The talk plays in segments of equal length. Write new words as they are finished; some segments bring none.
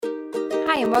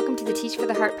Hi, and welcome to the Teach for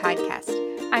the Heart podcast.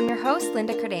 I'm your host,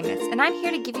 Linda Cardamus, and I'm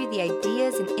here to give you the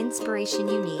ideas and inspiration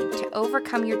you need to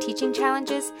overcome your teaching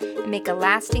challenges and make a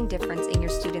lasting difference in your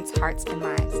students' hearts and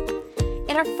lives.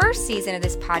 In our first season of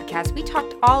this podcast, we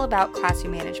talked all about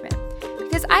classroom management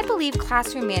because I believe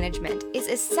classroom management is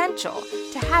essential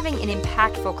to having an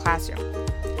impactful classroom.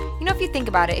 You know, if you think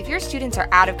about it, if your students are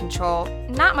out of control,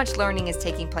 not much learning is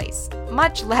taking place,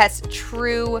 much less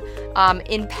true,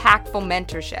 impactful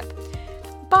mentorship.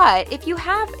 But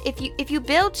if you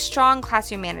build strong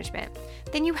classroom management,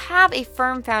 then you have a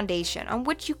firm foundation on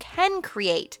which you can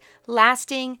create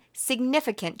lasting,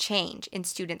 significant change in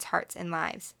students' hearts and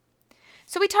lives.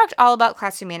 So we talked all about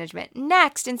classroom management.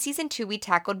 Next, in season 2, we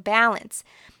tackled balance.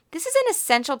 This is an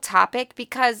essential topic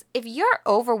because if you're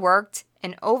overworked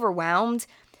and overwhelmed,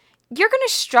 you're going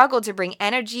to struggle to bring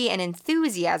energy and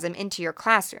enthusiasm into your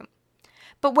classroom.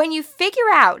 But when you figure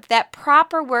out that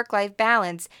proper work-life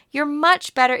balance, you're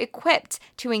much better equipped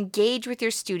to engage with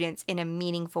your students in a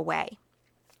meaningful way.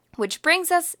 Which brings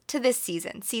us to this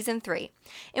season, season 3,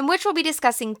 in which we'll be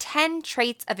discussing 10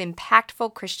 traits of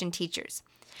impactful Christian teachers.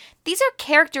 These are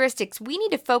characteristics we need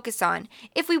to focus on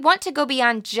if we want to go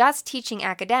beyond just teaching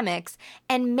academics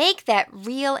and make that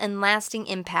real and lasting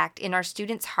impact in our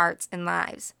students' hearts and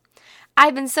lives.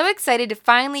 I've been so excited to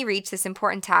finally reach this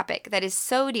important topic that is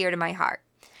so dear to my heart.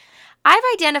 I've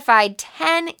identified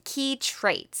 10 key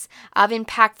traits of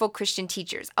impactful Christian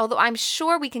teachers. Although I'm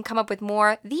sure we can come up with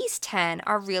more, these 10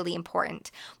 are really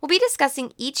important. We'll be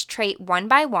discussing each trait one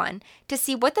by one to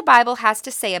see what the Bible has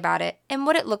to say about it and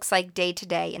what it looks like day to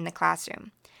day in the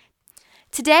classroom.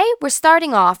 Today, we're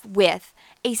starting off with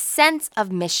a sense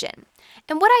of mission.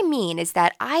 And what I mean is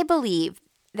that I believe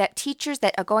that teachers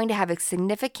that are going to have a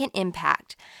significant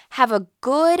impact have a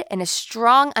good and a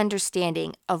strong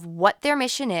understanding of what their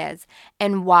mission is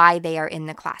and why they are in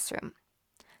the classroom.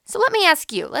 So let me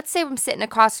ask you, let's say I'm sitting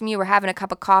across from you, we're having a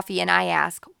cup of coffee, and I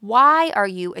ask, why are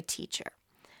you a teacher?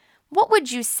 What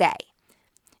would you say?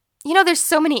 You know, there's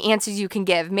so many answers you can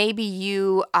give. Maybe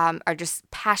you are just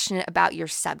passionate about your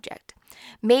subject.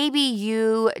 Maybe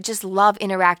you just love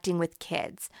interacting with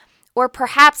kids. Or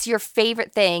perhaps your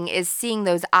favorite thing is seeing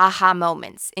those aha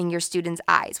moments in your students'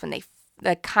 eyes when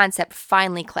the concept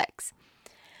finally clicks.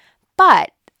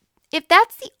 But if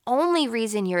that's the only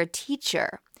reason you're a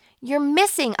teacher, you're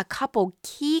missing a couple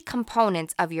key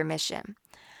components of your mission.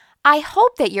 I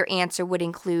hope that your answer would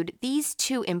include these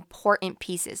two important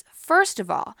pieces. First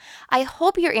of all, I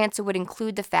hope your answer would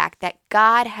include the fact that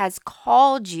God has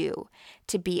called you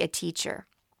to be a teacher.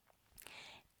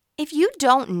 If you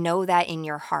don't know that in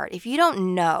your heart, if you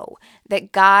don't know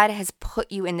that God has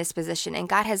put you in this position and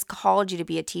God has called you to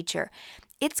be a teacher,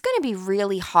 it's going to be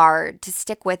really hard to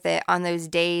stick with it on those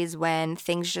days when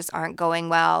things just aren't going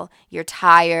well, you're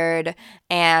tired,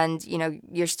 and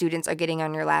your students are getting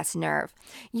on your last nerve.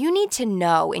 You need to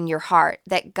know in your heart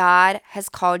that God has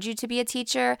called you to be a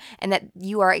teacher and that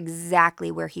you are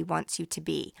exactly where He wants you to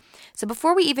be. So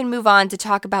before we even move on to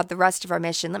talk about the rest of our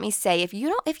mission, let me say, if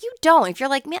you're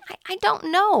like, man, I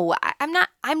don't know,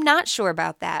 I'm not sure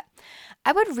about that,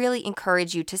 I would really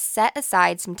encourage you to set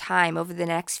aside some time over the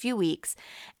next few weeks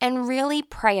and really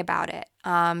pray about it.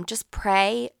 Just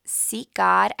pray, seek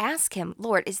God, ask Him,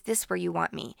 Lord, is this where you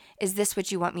want me? Is this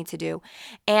what you want me to do?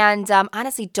 And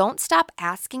honestly, don't stop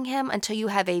asking Him until you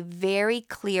have a very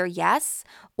clear yes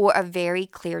or a very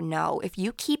clear no. If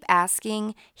you keep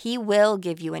asking, He will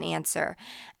give you an answer.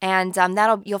 And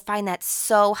you'll find that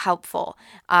so helpful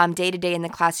day to day in the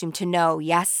classroom to know,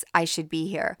 yes, I should be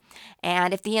here.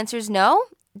 And if the answer is no,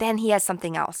 then He has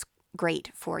something else great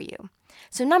for you.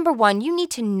 So number 1, you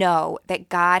need to know that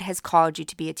God has called you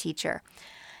to be a teacher.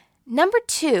 Number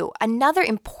 2, another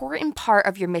important part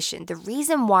of your mission, the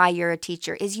reason why you're a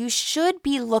teacher, is you should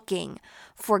be looking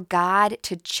for God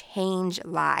to change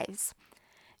lives.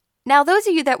 Now, those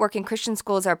of you that work in Christian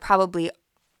schools are probably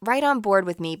right on board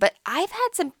with me, but I've had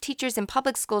some teachers in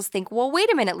public schools think, well,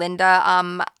 wait a minute, Linda,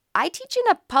 I teach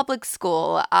in a public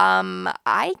school.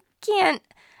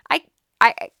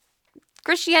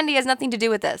 Christianity has nothing to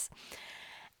do with this.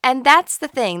 And that's the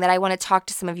thing that I want to talk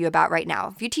to some of you about right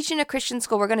now. If you teach in a Christian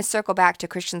school, we're going to circle back to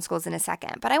Christian schools in a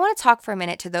second. But I want to talk for a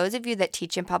minute to those of you that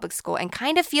teach in public school and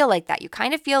kind of feel like that. You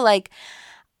kind of feel like,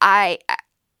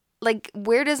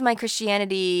 where does my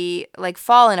Christianity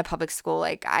fall in a public school?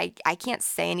 I can't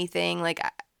say anything.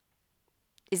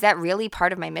 Is that really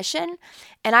part of my mission?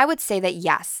 And I would say that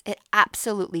yes, it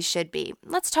absolutely should be.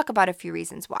 Let's talk about a few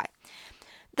reasons why.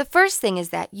 The first thing is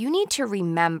that you need to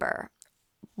remember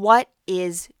what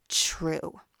is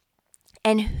true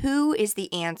and who is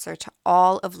the answer to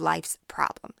all of life's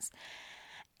problems.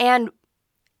 And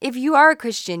if you are a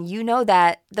Christian, you know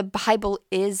that the Bible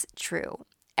is true.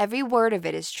 Every word of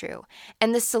it is true.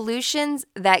 And the solutions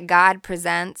that God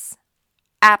presents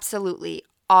absolutely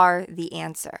are the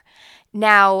answer.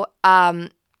 Now,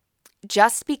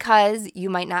 just because you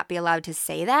might not be allowed to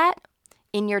say that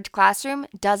in your classroom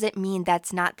doesn't mean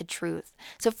that's not the truth.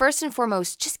 So first and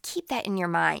foremost, just keep that in your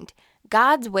mind.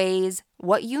 God's ways,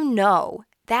 what you know,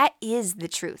 that is the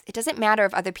truth. It doesn't matter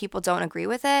if other people don't agree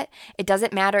with it. It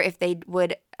doesn't matter if they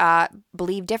would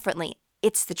believe differently.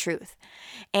 It's the truth.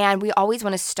 And we always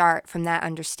want to start from that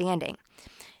understanding.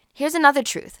 Here's another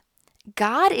truth.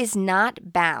 God is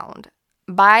not bound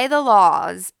by the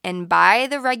laws and by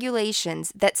the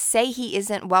regulations that say he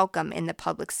isn't welcome in the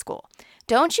public school.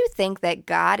 Don't you think that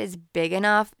God is big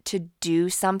enough to do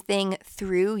something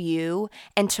through you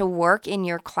and to work in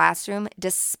your classroom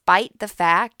despite the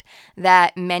fact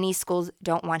that many schools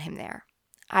don't want him there?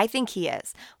 I think he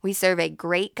is. We serve a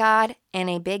great God and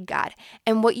a big God.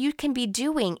 And what you can be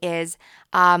doing is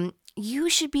you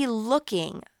should be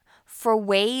looking for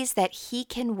ways that he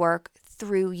can work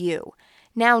through you.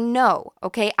 Now, no,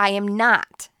 okay, I am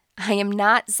not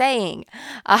saying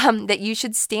that you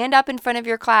should stand up in front of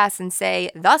your class and say,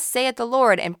 "Thus saith the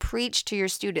Lord," and preach to your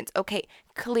students. Okay,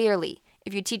 clearly,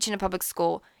 if you teach in a public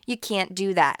school, you can't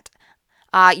do that.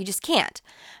 You just can't.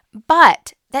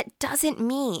 But that doesn't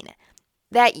mean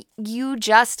that you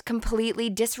just completely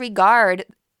disregard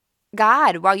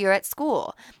God while you're at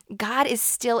school. God is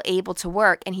still able to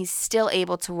work, and he's still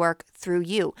able to work through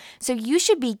you. So you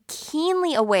should be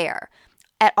keenly aware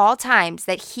at all times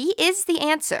that he is the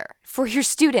answer for your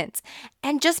students,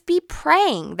 and just be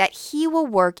praying that he will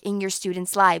work in your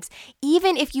students' lives,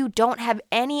 even if you don't have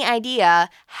any idea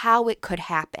how it could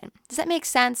happen. Does that make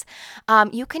sense?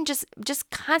 You can just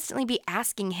constantly be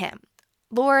asking him,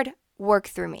 "Lord, work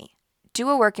through me. Do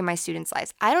a work in my students'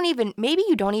 lives." Maybe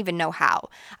you don't even know how.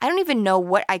 I don't even know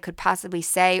what I could possibly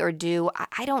say or do.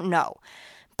 I don't know.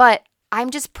 But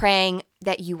I'm just praying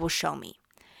that you will show me.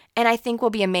 And I think we'll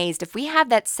be amazed if we have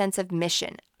that sense of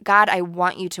mission. God, I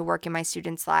want you to work in my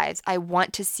students' lives. I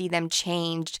want to see them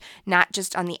changed, not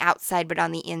just on the outside, but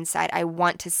on the inside. I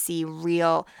want to see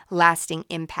real, lasting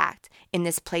impact in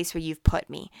this place where you've put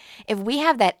me. If we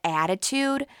have that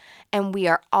attitude and we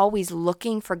are always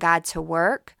looking for God to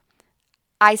work,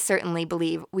 I certainly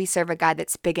believe we serve a God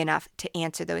that's big enough to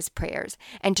answer those prayers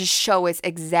and to show us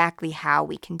exactly how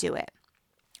we can do it.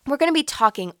 We're going to be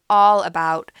talking all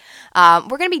about,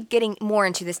 we're going to be getting more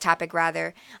into this topic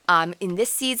in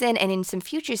this season and in some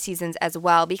future seasons as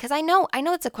well, because I know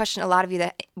it's a question a lot of you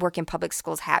that work in public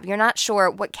schools have. You're not sure,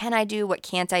 what can I do? What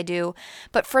can't I do?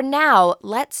 But for now,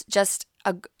 let's just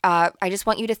I just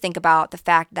want you to think about the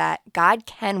fact that God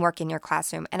can work in your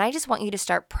classroom, and I just want you to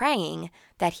start praying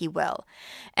that he will.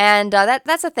 And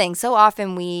that's the thing. So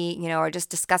often we, are just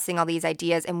discussing all these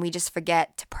ideas and we just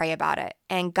forget to pray about it.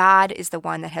 And God is the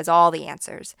one that has all the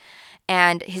answers.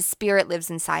 And his spirit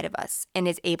lives inside of us and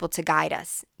is able to guide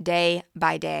us day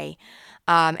by day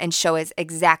and show us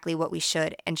exactly what we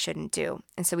should and shouldn't do.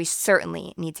 And so we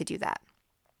certainly need to do that.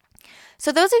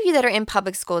 So those of you that are in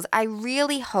public schools, I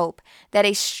really hope that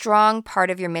a strong part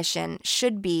of your mission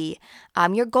should be,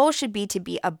 your goal should be to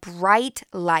be a bright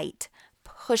light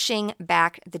pushing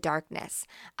back the darkness,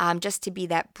 just to be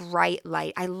that bright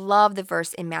light. I love the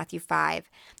verse in Matthew 5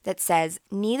 that says,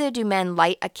 "Neither do men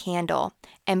light a candle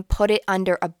and put it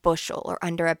under a bushel or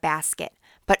under a basket,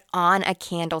 but on a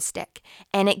candlestick,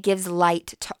 and it gives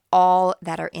light to all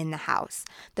that are in the house."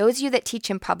 Those of you that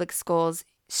teach in public schools,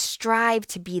 strive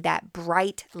to be that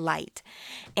bright light.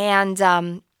 And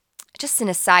just an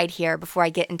aside here before I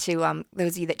get into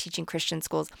those of you that teach in Christian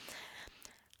schools,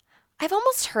 I've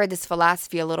almost heard this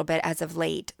philosophy a little bit as of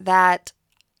late that,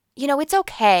 it's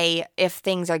okay if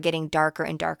things are getting darker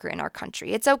and darker in our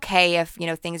country. It's okay if,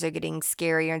 things are getting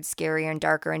scarier and scarier and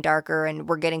darker and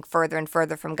we're getting further and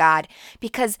further from God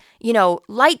because,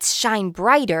 lights shine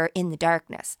brighter in the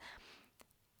darkness.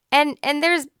 And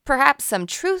there's perhaps some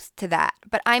truth to that,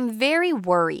 but I'm very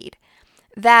worried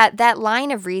that that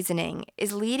line of reasoning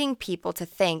is leading people to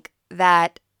think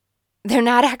that they're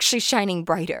not actually shining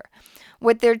brighter.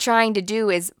 What they're trying to do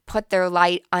is put their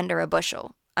light under a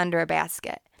bushel, under a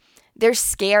basket. They're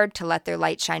scared to let their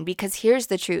light shine because here's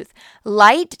the truth.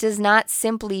 Light does not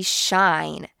simply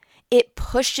shine. It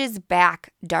pushes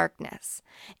back darkness.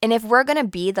 And if we're going to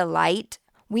be the light,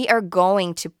 we are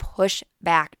going to push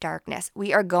back darkness.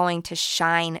 We are going to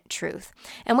shine truth.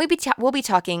 And we'll be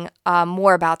talking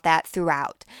more about that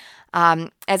throughout.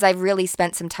 As I've really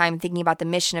spent some time thinking about the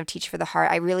mission of Teach for the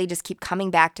Heart, I really just keep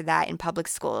coming back to that in public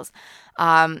schools.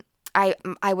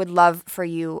 I would love for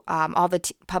you, all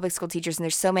the public school teachers, and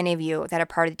there's so many of you that are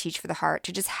part of the Teach for the Heart,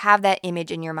 to just have that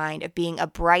image in your mind of being a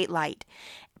bright light,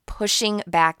 pushing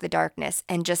back the darkness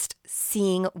and just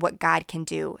seeing what God can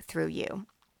do through you.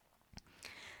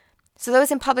 So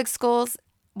those in public schools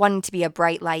wanting to be a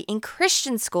bright light. In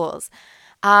Christian schools,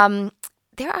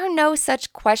 there are no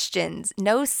such questions,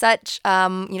 no such,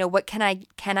 what what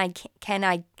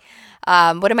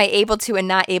am I able to and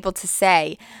not able to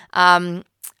say?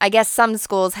 I guess some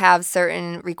schools have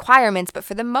certain requirements, but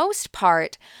for the most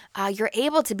part, you're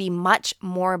able to be much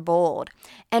more bold.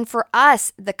 And for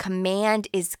us, the command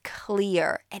is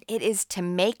clear, and it is to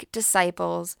make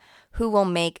disciples who will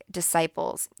make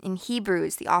disciples. In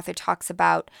Hebrews, the author talks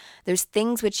about those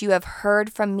things which you have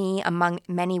heard from me among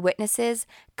many witnesses,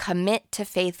 commit to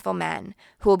faithful men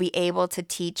who will be able to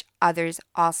teach others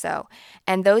also.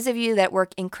 And those of you that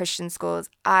work in Christian schools,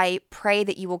 I pray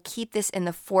that you will keep this in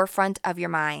the forefront of your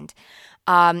mind.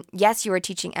 Yes, you are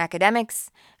teaching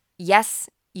academics. Yes,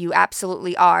 you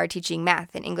absolutely are teaching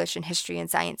math and English and history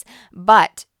and science.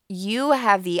 But you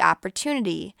have the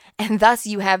opportunity, and thus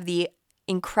you have the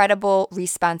incredible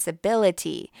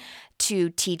responsibility to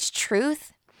teach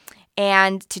truth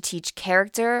and to teach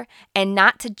character, and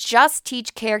not to just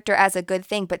teach character as a good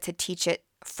thing, but to teach it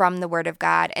from the Word of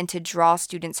God and to draw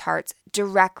students' hearts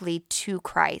directly to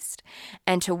Christ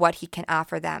and to what He can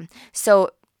offer them.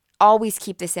 So always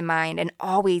keep this in mind, and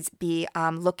always be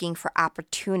looking for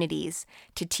opportunities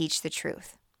to teach the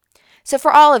truth. So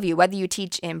for all of you, whether you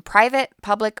teach in private,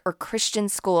 public, or Christian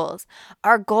schools,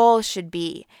 our goal should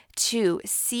be to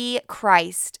see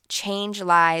Christ change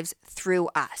lives through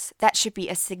us. That should be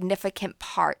a significant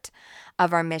part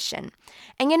of our mission.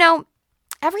 And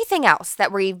everything else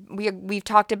that we've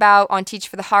talked about on Teach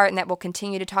for the Heart, and that we'll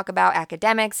continue to talk about,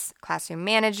 academics, classroom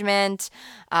management,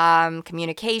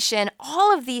 communication,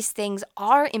 all of these things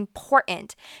are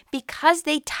important because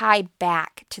they tie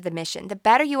back to the mission. The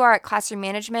better you are at classroom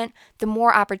management, the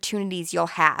more opportunities you'll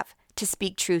have to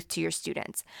speak truth to your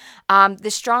students.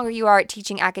 The stronger you are at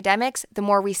teaching academics, the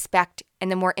more respect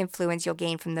and the more influence you'll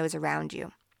gain from those around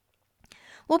you.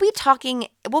 We'll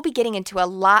be getting into a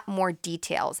lot more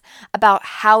details about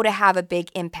how to have a big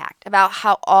impact, about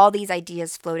how all these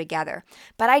ideas flow together.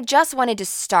 But I just wanted to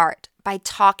start by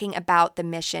talking about the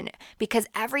mission, because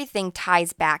everything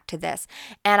ties back to this.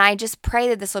 And I just pray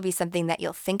that this will be something that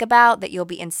you'll think about, that you'll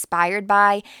be inspired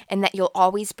by, and that you'll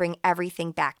always bring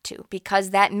everything back to. Because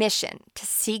that mission, to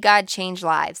see God change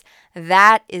lives,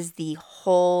 that is the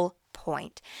whole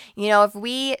point. If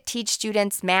we teach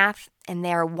students math and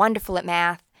they're wonderful at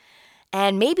math,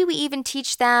 and maybe we even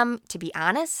teach them to be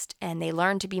honest and they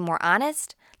learn to be more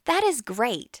honest, that is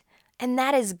great and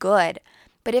that is good.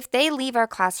 But if they leave our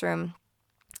classroom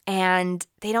and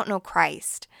they don't know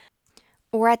Christ,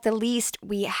 or at the least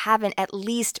we haven't at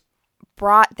least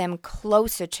brought them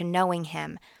closer to knowing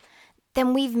Him,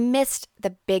 then we've missed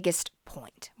the biggest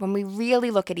point. When we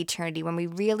really look at eternity, when we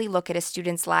really look at a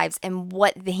student's lives and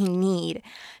what they need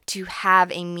to have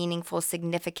a meaningful,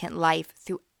 significant life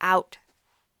throughout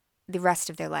the rest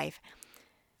of their life,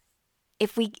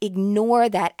 if we ignore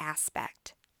that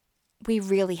aspect, we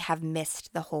really have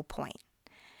missed the whole point.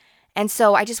 And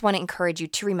so I just want to encourage you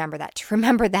to remember that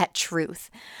truth,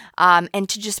 and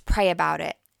to just pray about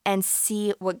it and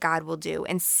see what God will do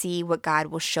and see what God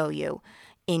will show you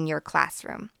in your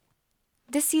classroom.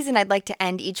 This season, I'd like to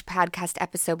end each podcast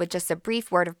episode with just a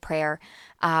brief word of prayer.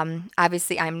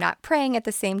 Obviously, I'm not praying at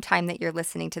the same time that you're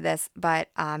listening to this, but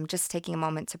just taking a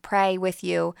moment to pray with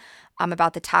you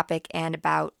about the topic and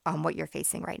about what you're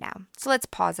facing right now. So let's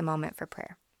pause a moment for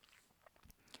prayer.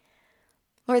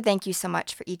 Lord, thank you so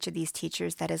much for each of these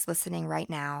teachers that is listening right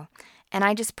now. And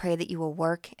I just pray that you will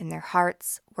work in their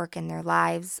hearts, work in their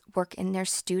lives, work in their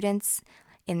students,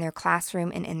 in their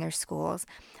classroom, and in their schools.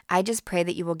 I just pray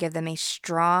that you will give them a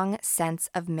strong sense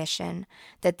of mission,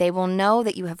 that they will know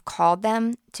that you have called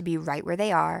them to be right where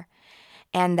they are,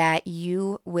 and that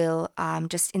you will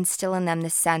just instill in them the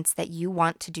sense that you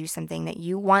want to do something, that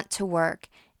you want to work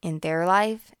in their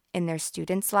life, in their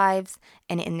students' lives,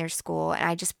 and in their school. And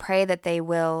I just pray that they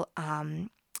will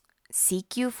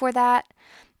seek you for that,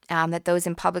 that those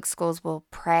in public schools will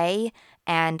pray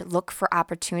and look for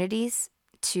opportunities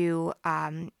to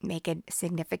make a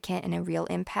significant and a real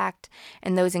impact.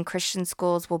 And those in Christian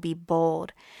schools will be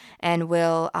bold and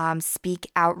will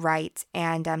speak outright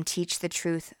and teach the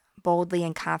truth boldly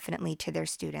and confidently to their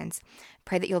students.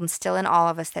 Pray that you'll instill in all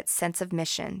of us that sense of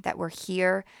mission, that we're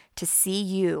here to see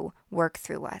you work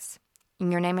through us.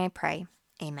 In your name I pray.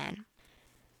 Amen.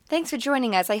 Thanks for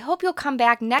joining us. I hope you'll come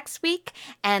back next week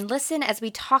and listen as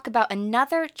we talk about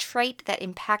another trait that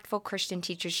impactful Christian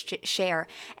teachers share,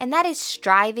 and that is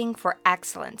striving for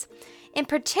excellence. In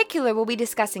particular, we'll be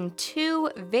discussing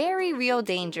 2 very real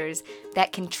dangers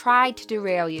that can try to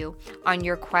derail you on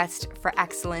your quest for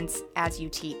excellence as you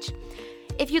teach.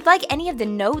 If you'd like any of the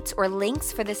notes or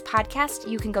links for this podcast,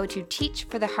 you can go to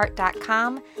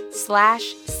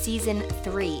teachfortheheart.com/season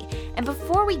 3. And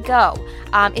before we go,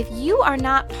 if you are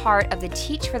not part of the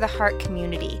Teach for the Heart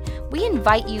community, we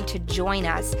invite you to join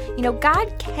us.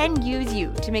 God can use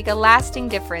you to make a lasting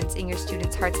difference in your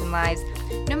students' hearts and lives,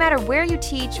 no matter where you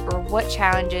teach or what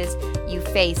challenges you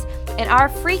face. And our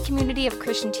free community of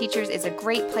Christian teachers is a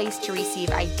great place to receive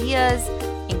ideas,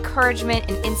 encouragement,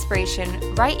 and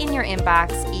inspiration right in your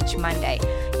inbox each Monday.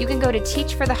 You can go to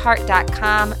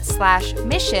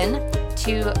teachfortheheart.com/mission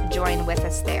to join with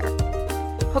us there.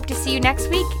 Hope to see you next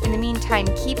week. In the meantime,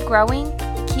 keep growing,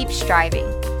 keep striving.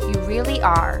 You really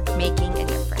are making a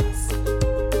difference.